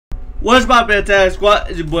What's my Attack Squad?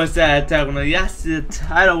 It's your boy SatAttack. Y'all see the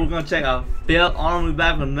title. We're gonna check out field. We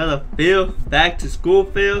back with another field, back to school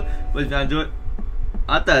field. But if y'all enjoy,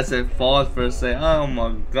 I thought I said falls for a second. Oh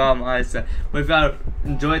my god, my eyesight. But if y'all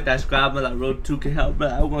enjoyed that, subscribe button. Like Road 2 can help.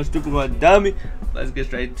 But I'm going stupid, going dummy. Let's get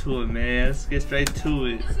straight to it, man. Let's get straight to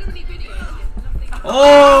it.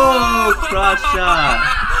 Oh, cross shot.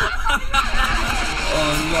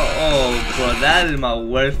 Oh no, oh bro, that is my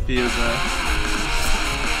worst field, bro.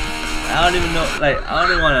 I don't even know, like, I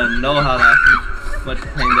don't even want to know how much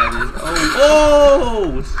pain that is.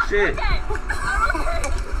 Oh shit.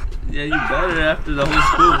 Yeah, you better after the whole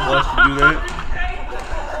school wants to do that.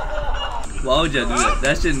 Why would y'all do that?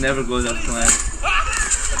 That shit never goes as planned.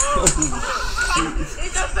 Oh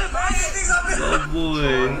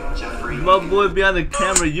shit. My boy behind the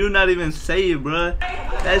camera, you not even say it, bruh.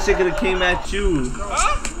 That shit could've came at you.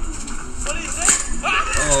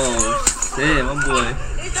 Oh shit, my boy.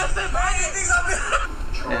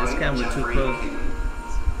 Yeah, this camera too close.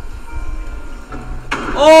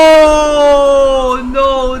 Oh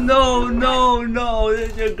no!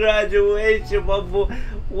 This is your graduation, my boy.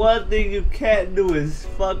 One thing you can't do is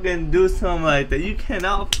fucking do something like that. You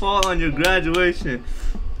cannot fall on your graduation.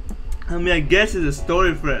 I mean, I guess it's a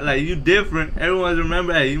story for it. Like, you different. Everyone's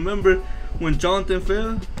remember. Hey, you remember when Jonathan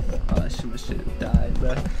fell? Oh shit, my shit died,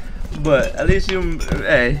 bro. But at least you,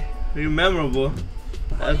 hey, you're memorable.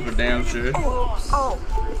 That's for damn sure. Oh.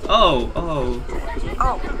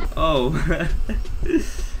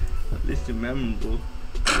 At least you're memorable.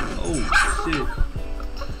 Oh shit.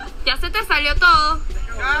 Ya se te salió todo.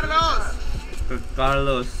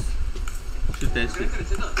 Carlos. Shoot that shit.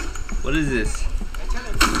 What is this?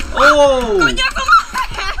 Oh!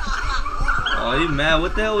 Oh, you mad?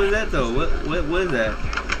 What the hell was that though? What is that?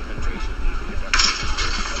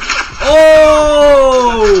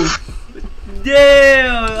 Oh!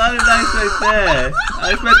 Damn! I did not expect that.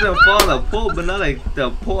 I expected them to fall in the pool, but not like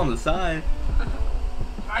the pool on the side. Can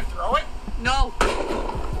I throw it? No.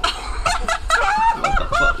 What the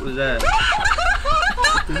fuck was that?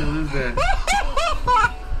 What the hell is that?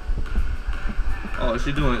 Oh,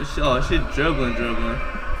 she doing. Oh, she dribbling.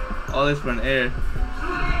 All this for an air.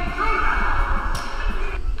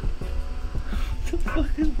 What the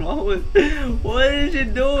fuck is wrong with? What is she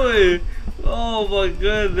doing? Oh my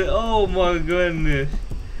goodness!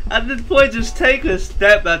 At this point, just take a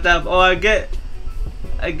step at that. Oh, I guess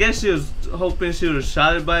she was hoping she would have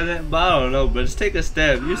shot it by then, but I don't know. But just take a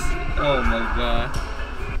step. Oh my god!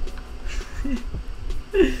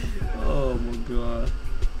 Oh my god!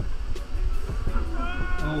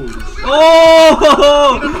 Oh!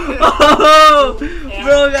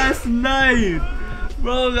 Bro got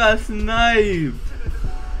sniped!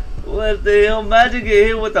 What the hell? Imagine get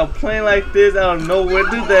hit with a plane like this out of nowhere.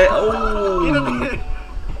 Do that. Oh!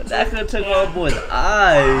 That could have took our boy's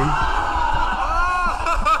eye.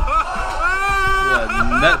 What,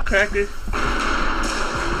 nutcracker?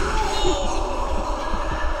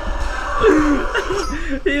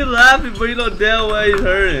 He's laughing, but you know damn well he's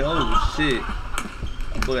hurting. Oh shit.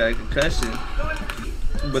 That boy got a concussion.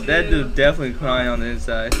 But that dude definitely crying on the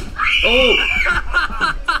inside. Oh!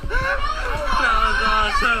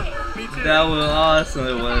 That was awesome.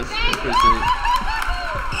 It was.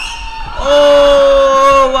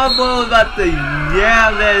 Oh, my boy was about to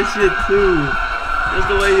yam that shit too. That's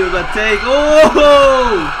the way he was about to take.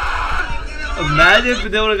 Oh! Imagine if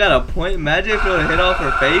they would have got a point. Imagine if it would have hit off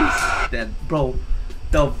her face. That, bro,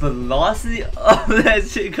 the velocity of that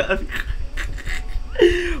shit got.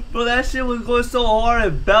 Bro, that shit was going so hard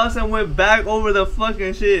and bounced and went back over the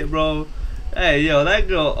fucking shit, bro. Hey, yo, that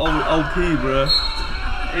girl OP, bro.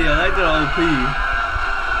 Hey, yo, that girl OP.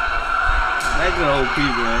 That girl OP,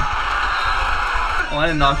 bro. Oh, I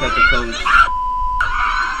didn't knock out the coach.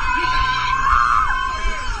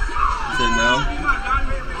 He said no.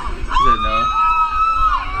 He said no.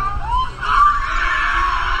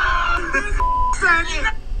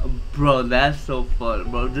 Bro, that's so fun,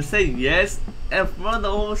 bro. Just say yes in front of the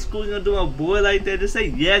whole school. You're gonna do a boy like that. Just say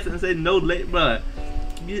yes and say no late, bro.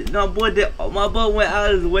 My boy went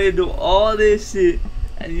out of his way to do all this shit,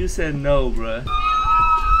 and you said no, bro.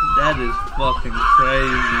 That is fucking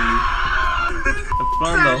crazy. In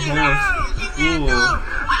front of the whole school.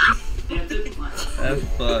 That's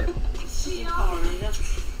fucked.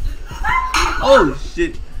 Oh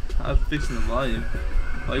shit! I was fixing the volume.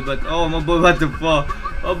 Oh, my boy about to fall.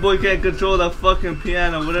 My boy can't control the fucking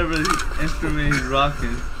piano, whatever instrument he's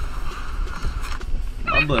rocking.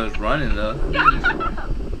 My boy is running though.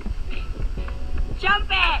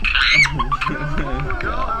 Jump it! You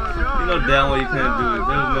know damn well you couldn't do it.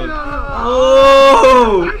 There's no.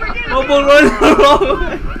 Oh! My boy running the wrong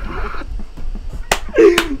way.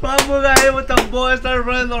 My boy got hit with the ball and started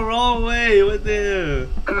running the wrong way. What the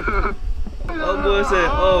hell? My boy said,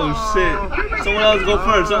 oh shit. Someone else go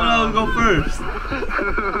first. Someone else go first.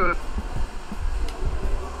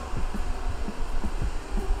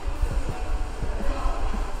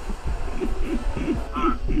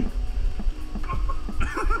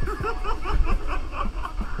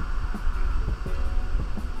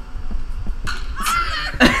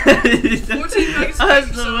 I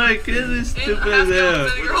swear, my kids is stupid as hell.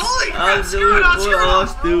 I'm doing all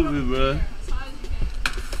stupid, bro.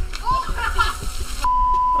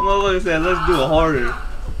 My motherfucker said, let's do it harder.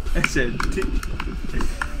 I said,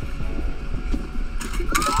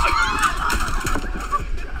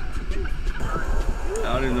 I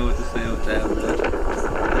don't even know what to say with that, bro.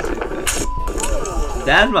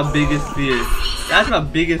 That's my biggest fear. That's my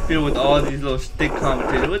biggest fear with all these little stick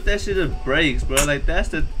competitions. What that shit just breaks, bro. Like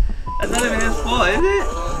that's not even his fault, is it?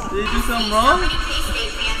 Did he do something wrong?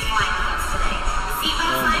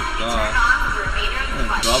 Oh my god. It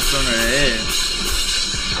dropped on her head.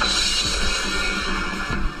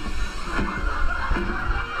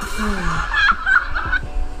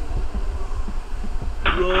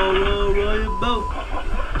 Roll your boat.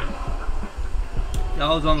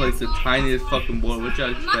 Y'all was on like the tiniest fucking board. What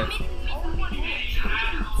y'all expect?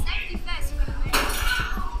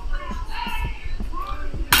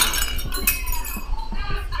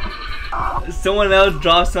 Someone else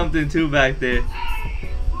dropped something too back there.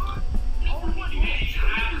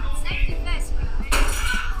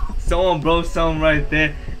 Someone broke something right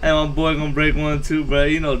there, and my boy gonna break one too, bro.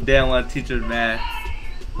 You know damn well teacher's mad.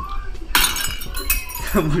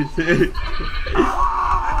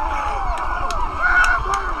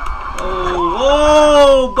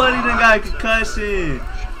 Oh, buddy done got a concussion.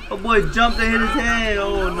 Oh boy jumped and hit his head.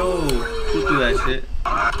 Oh no. Who threw that shit?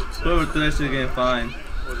 Whoever threw that shit getting fined.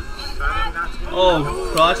 Oh,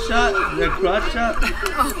 cross shot? Is that cross shot?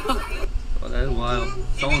 Oh, that's wild.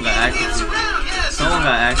 Someone got accuracy. Someone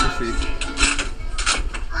got accuracy.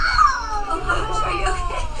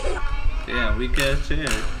 Damn, weak ass chair.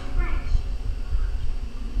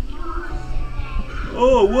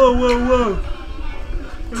 Oh, whoa.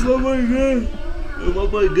 Is my boy good? Is my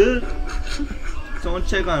boy good? Someone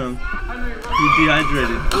check on him. He's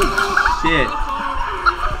dehydrated. Oh, shit.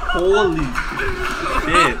 Holy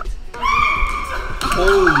shit.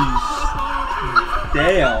 Holy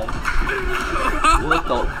damn. What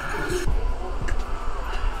the?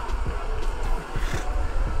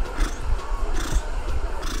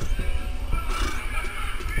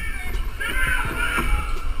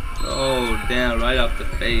 Oh damn, right off the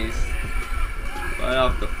face. Right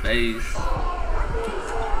off the face.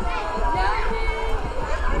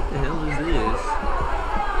 What the hell is this?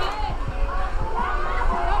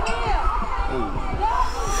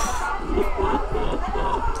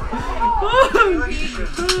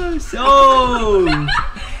 So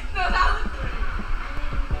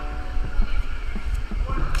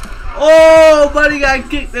oh, buddy got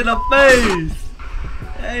kicked in the face.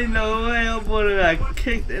 Ain't no way, oh boy got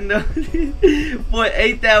kicked in the boy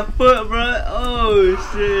ate that foot, bro. Oh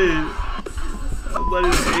shit. Oh buddy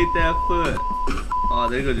ate that foot. Oh,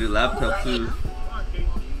 they gonna do laptop too.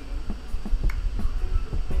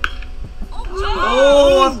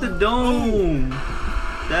 Oh, off the dome.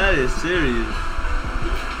 That is serious.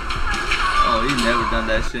 Oh, he's never done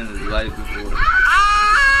that shit in his life before.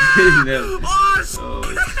 He never. Oh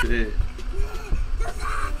shit.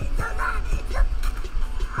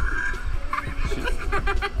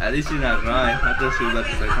 At least she's not crying. I thought she was about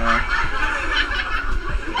to start crying.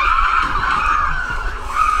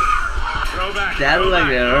 That looked like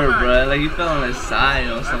it hurt, bro. Like he fell on his side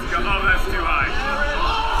or some shit.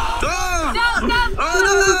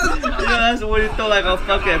 Yeah, that's when you throw like a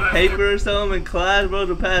fucking paper or something in class, bro,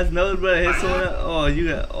 to pass notes, bro. Hit someone else. Oh, you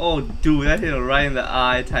got. Oh, dude, that hit him right in the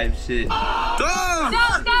eye, type shit. You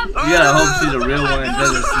gotta hope she's a real one and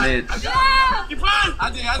doesn't snitch.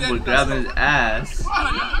 We're grabbing his ass.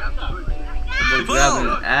 We're grabbing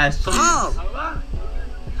his ass cheeks.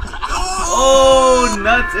 Oh,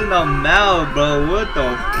 nuts in the mouth, bro. What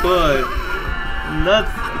the fuck?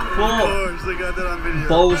 Nuts full.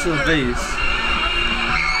 Balls of face.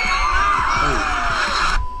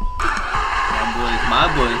 My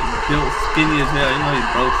boy is built skinny as hell. You know he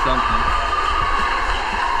broke something.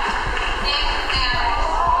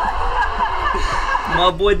 My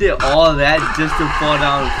boy did all that just to fall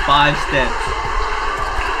down 5 steps.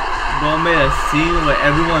 Bro made a scene where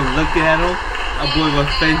everyone looking at him. My boy was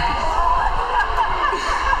face.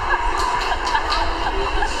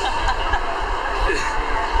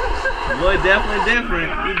 Boy, definitely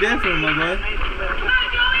different. You different, my boy.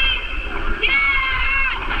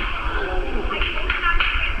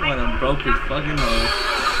 broke his fucking nose.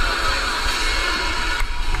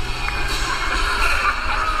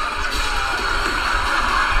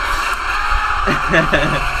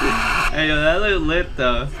 Hey yo, that looks lit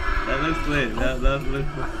though. That looks lit. That looks lit.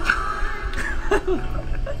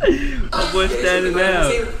 My boy standing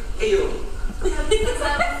out.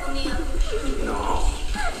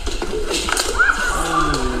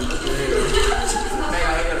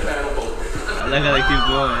 I gotta keep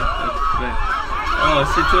going. Oh,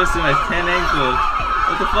 she twisted like 10 ankles.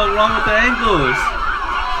 What the fuck wrong with her ankles?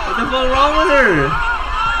 What the fuck wrong with her?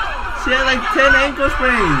 She had like 10 ankle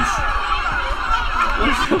sprains.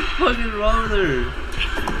 What's the fucking wrong with her?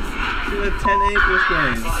 She had 10 ankle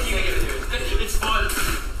sprains.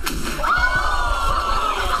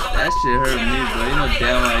 That shit hurt me, bro. You know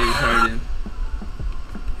damn well he's hurting.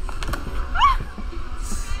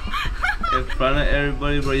 In front of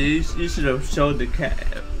everybody, bro. You should have showed the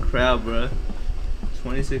crowd, bro.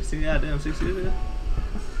 2016, goddamn, 6 years ago.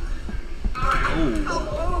 Oh.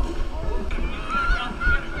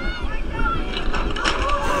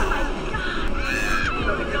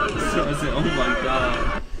 So I said, oh my god.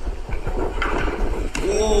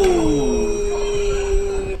 Whoa.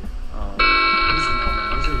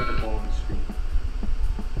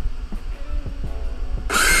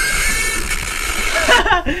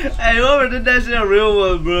 Hey, whoever did that shit a real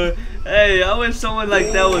one, bro. Hey, I wish someone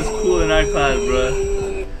like that was cool in our class, bro.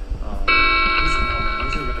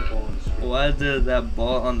 Why is there that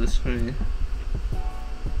ball on the screen?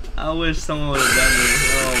 I wish someone would have done this.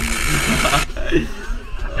 Oh my god.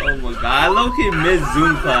 Oh my god. I low-key miss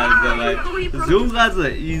Zoom class, bro. Like, Zoom class is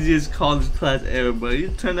the easiest college class ever, bro. You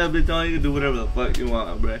turn that bitch on, you can do whatever the fuck you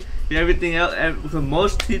want, bro. Everything else, because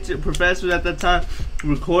most professors at that time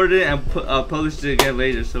recorded it and published it again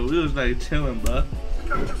later, so we was like chilling, bro.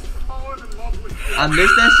 I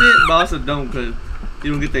miss that shit, but also don't, because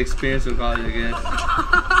you don't get the experience of college, I guess.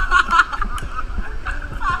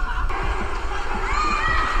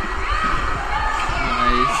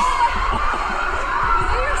 Nice.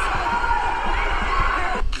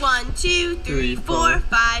 1, 2, 3, 4,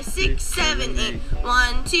 5, 6, 7, 8.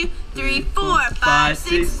 1, 2, 3, 4, 5,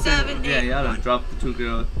 6, 7, 8. Yeah, y'all done dropped the 2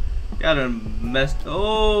 girls. Y'all done messed.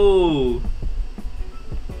 Oh!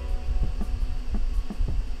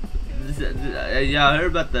 Y'all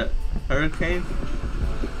heard about the hurricane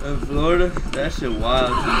in Florida? That shit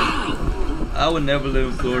wild. I would never live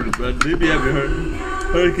in Florida, bro. They be having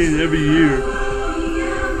hurricanes every year.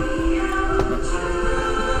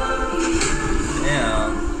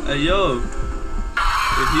 Damn. Hey, yo.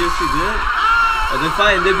 Is he or she good? Oh, they're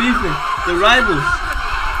fighting. They're beefing. They're rivals.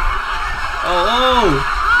 Oh.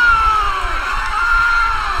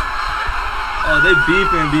 Oh, they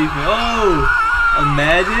beefing. Oh.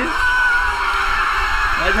 Imagine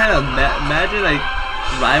like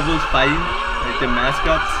rivals fighting, like the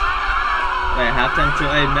mascots, like halftime show.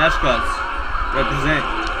 Hey, mascots, represent.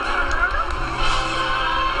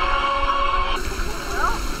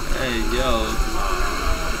 Hey, yo.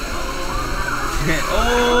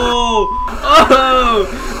 Oh,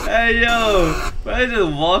 hey, yo. Bro, I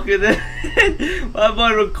just walking there. My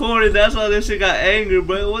boy recorded. That's why this shit got angry,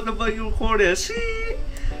 bro. What the fuck you recording? See?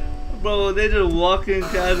 Bro, they just walking,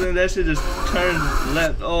 guys, and that shit just turned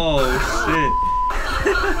left. Oh, shit.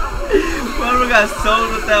 Whoever got sold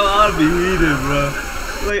with that, I'd be heated, bro.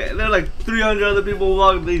 Like, there are like 300 other people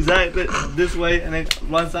walking the exact this way, and then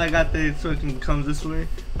once I got there, it fucking comes this way,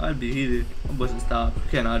 I'd be heated. I'm supposed to stop. You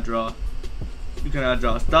cannot draw. You cannot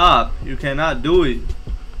draw. Stop. You cannot do it.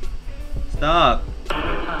 Stop.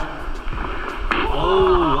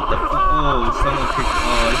 Oh, what the fuck? Oh, someone kicked.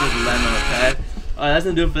 Oh, I just landed on the pad. Alright, that's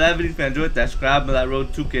gonna do it for that video. If you enjoyed that, subscribe, and that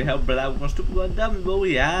road 2K help, bro. That one stupid one dumb, but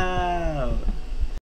we out.